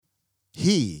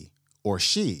He or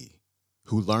she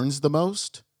who learns the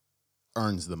most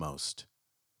earns the most.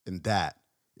 And that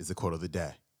is the quote of the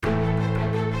day.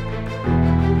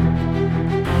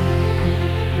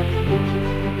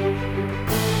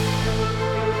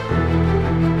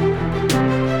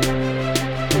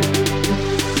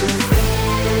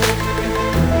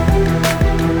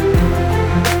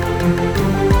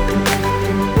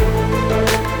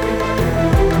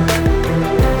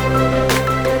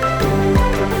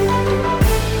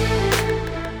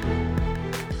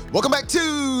 Welcome back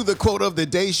to the Quote of the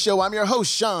Day show. I'm your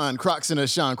host, Sean Croxton of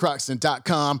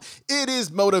SeanCroxton.com. It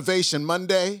is Motivation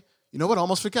Monday. You know what? I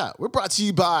almost forgot. We're brought to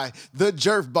you by the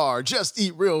Jerf Bar. Just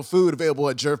eat real food, available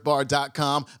at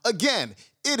jerfbar.com. Again,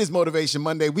 it is Motivation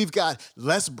Monday. We've got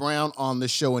Les Brown on the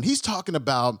show, and he's talking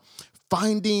about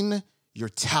finding your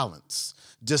talents,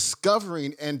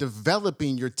 discovering and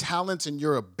developing your talents and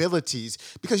your abilities.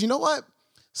 Because you know what?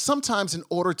 Sometimes in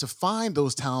order to find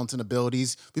those talents and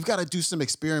abilities, we've got to do some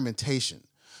experimentation.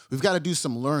 We've got to do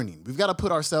some learning. We've got to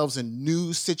put ourselves in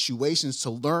new situations to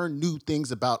learn new things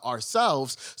about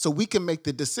ourselves so we can make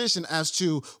the decision as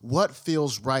to what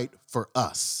feels right for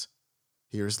us.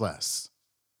 Here's Les.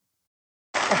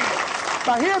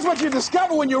 Now, here's what you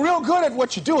discover when you're real good at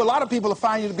what you do. A lot of people will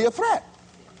find you to be a threat.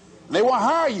 They won't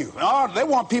hire you. Oh, they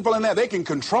want people in there they can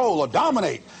control or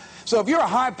dominate. So if you're a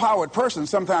high-powered person,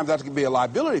 sometimes that can be a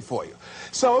liability for you.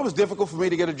 So it was difficult for me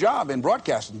to get a job in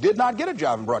broadcasting. Did not get a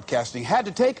job in broadcasting. Had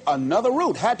to take another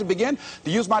route. Had to begin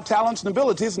to use my talents and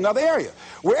abilities in another area.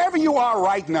 Wherever you are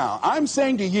right now, I'm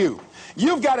saying to you,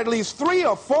 you've got at least 3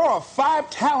 or 4 or 5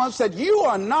 talents that you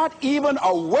are not even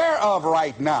aware of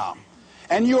right now.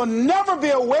 And you'll never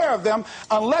be aware of them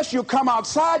unless you come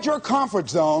outside your comfort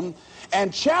zone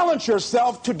and challenge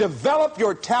yourself to develop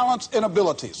your talents and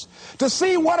abilities, to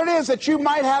see what it is that you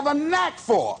might have a knack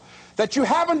for, that you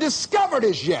haven't discovered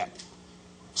as yet.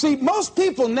 See, most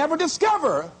people never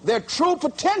discover their true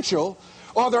potential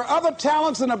or their other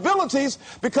talents and abilities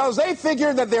because they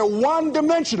figure that they're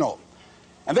one-dimensional.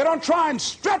 And they don't try and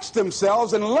stretch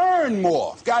themselves and learn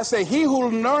more. Guys say, he who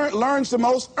learns the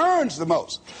most earns the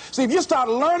most. See, if you start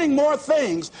learning more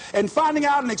things and finding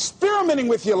out and experimenting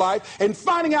with your life and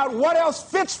finding out what else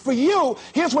fits for you,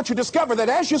 here's what you discover, that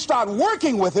as you start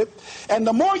working with it, and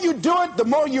the more you do it, the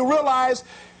more you realize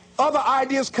other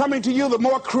ideas coming to you, the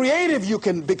more creative you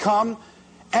can become.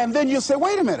 And then you say,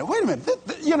 wait a minute,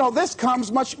 this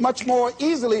comes much more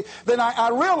easily than I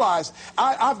realized.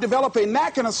 I've developed a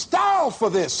knack and a style for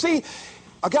this. See,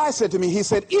 a guy said to me, he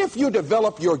said, if you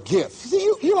develop your gift, see,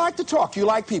 you like to talk, you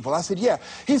like people. I said, yeah.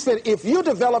 He said, if you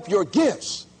develop your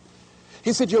gifts,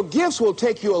 he said, your gifts will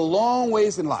take you a long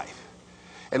ways in life.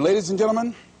 And ladies and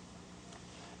gentlemen,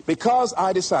 because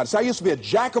I decided, so I used to be a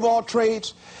jack of all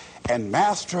trades and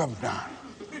master of none.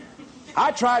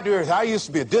 I tried to do everything. I used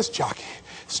to be a disc jockey,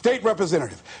 state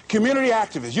representative, community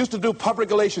activist, used to do public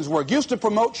relations work, used to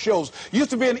promote shows, used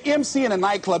to be an MC in a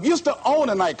nightclub, used to own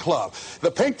a nightclub, the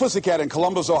Pink Pussycat in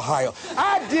Columbus, Ohio.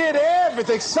 I did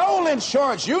everything, sold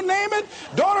insurance, you name it,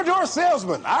 door-to-door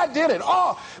salesman. I did it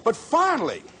all. But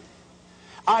finally,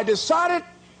 I decided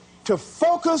to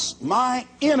focus my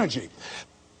energy.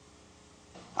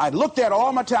 I looked at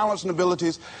all my talents and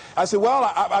abilities. I said, well,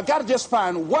 I got to just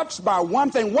find what's my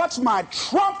one thing, what's my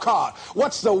trump card,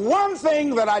 what's the one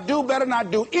thing that I do better than I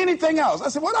do anything else. I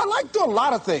said, well, I like to do a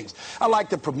lot of things. I like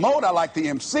to promote, I like to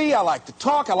MC, I like to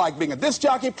talk, I like being a disc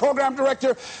jockey, program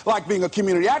director, I like being a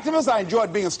community activist, I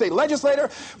enjoyed being a state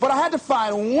legislator, but I had to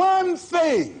find one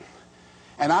thing,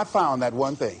 and I found that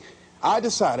one thing. I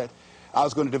decided I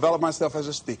was going to develop myself as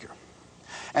a speaker.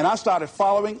 And I started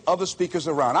following other speakers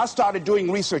around. I started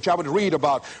doing research. I would read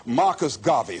about Marcus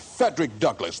Garvey, Frederick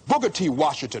Douglass, Booker T.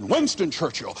 Washington, Winston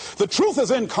Churchill. The truth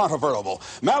is incontrovertible.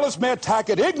 Malice may attack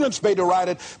it, ignorance may deride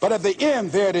it, but at the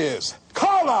end, there it is.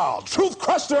 Carlyle, truth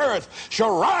crushed to earth,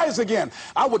 shall rise again.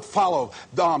 I would follow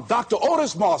Dr.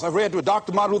 Otis Moss. I read what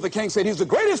Dr. Martin Luther King said. He's the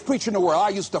greatest preacher in the world. I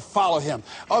used to follow him.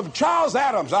 Of Charles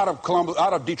Adams out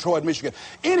of Detroit, Michigan.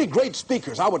 Any great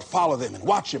speakers, I would follow them and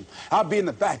watch them. I'd be in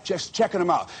the back just checking them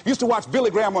out. Used to watch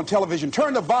Billy Graham on television,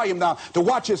 turn the volume down to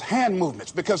watch his hand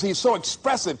movements because he's so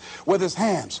expressive with his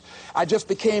hands. I just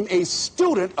became a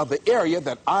student of the area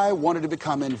that I wanted to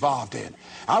become involved in.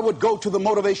 I would go to the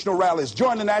motivational rallies,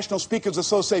 join the National Speakers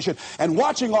Association, and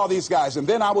watching all these guys, and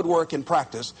then I would work and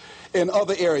practice in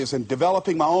other areas and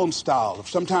developing my own style.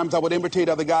 Sometimes I would imitate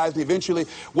other guys, and eventually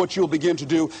what you'll begin to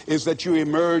do is that you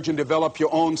emerge and develop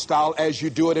your own style as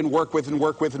you do it and work with and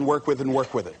work with and work with and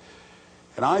work with it.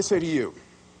 And I say to you,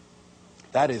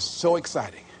 that is so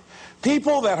exciting.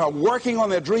 People that are working on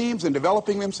their dreams and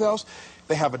developing themselves,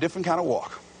 they have a different kind of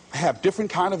walk. have different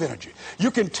kind of energy.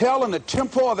 You can tell in the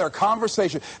tempo of their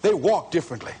conversation, they walk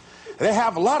differently. They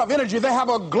have a lot of energy. They have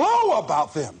a glow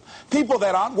about them. People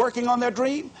that aren't working on their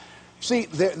dream, see,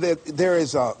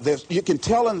 you can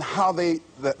tell in how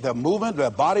their movement, their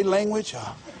body language,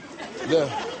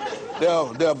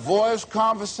 their voice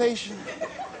conversation,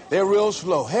 they're real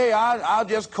slow. Hey, I'll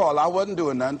just call. I wasn't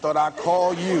doing nothing. Thought I'd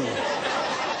call you.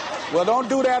 Well, don't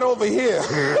do that over here.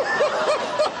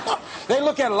 They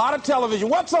look at a lot of television.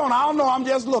 What's on? I don't know. I'm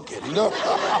just looking. You know?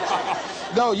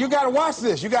 No, you got to watch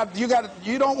this. You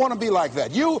don't want to be like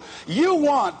that. You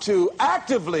want to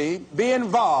actively be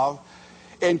involved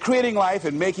in creating life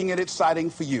and making it exciting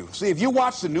for you. See, if you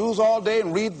watch the news all day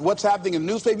and read what's happening in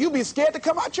the newspaper, you'll be scared to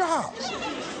come out your house.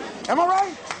 Am I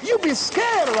right? You'll be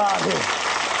scared around here.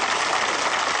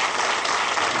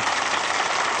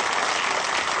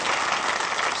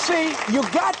 See, you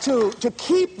got to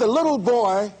keep the little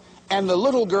boy and the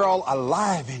little girl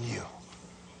alive in you.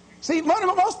 See,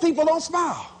 most people don't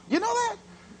smile. You know that?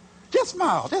 Just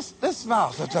smile. Just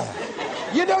smile sometimes.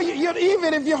 You know,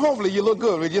 even if you're homely, you look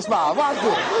good when you smile. Watch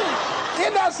good.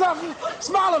 Isn't that something?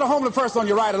 Smile at a homely person on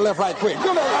your right or left right quick.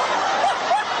 You know.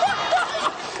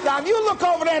 Now, if you look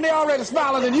over there and they're already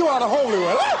smiling, then you are the homely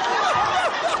one.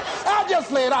 I'll just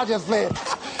play it.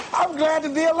 I'm glad to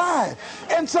be alive.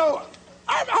 And so,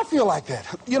 I feel like that.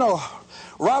 You know,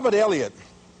 Robert Elliott,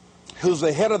 who's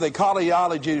the head of the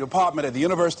cardiology department at the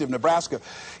University of Nebraska,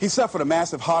 he suffered a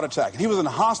massive heart attack. He was in the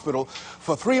hospital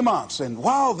for 3 months, and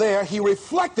while there, he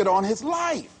reflected on his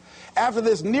life after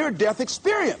this near-death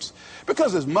experience.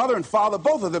 Because his mother and father,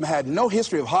 both of them had no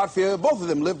history of heart failure, both of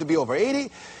them lived to be over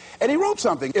 80, and he wrote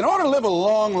something. In order to live a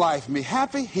long life and be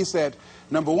happy, he said,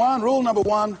 rule number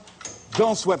one,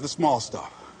 don't sweat the small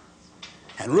stuff.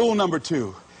 And rule number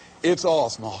two, it's all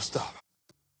small stuff.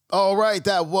 All right,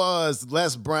 that was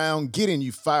Les Brown getting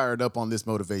you fired up on this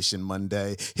Motivation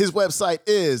Monday. His website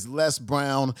is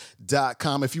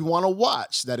lesbrown.com. If you want to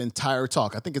watch that entire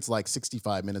talk, I think it's like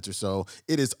 65 minutes or so,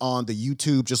 it is on the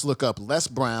YouTube. Just look up Les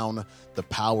Brown, The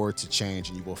Power to Change,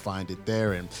 and you will find it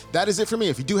there. And that is it for me.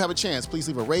 If you do have a chance, please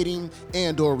leave a rating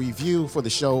and or review for the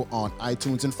show on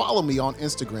iTunes, and follow me on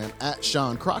Instagram at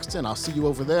Sean Croxton. I'll see you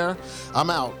over there. I'm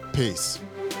out. Peace.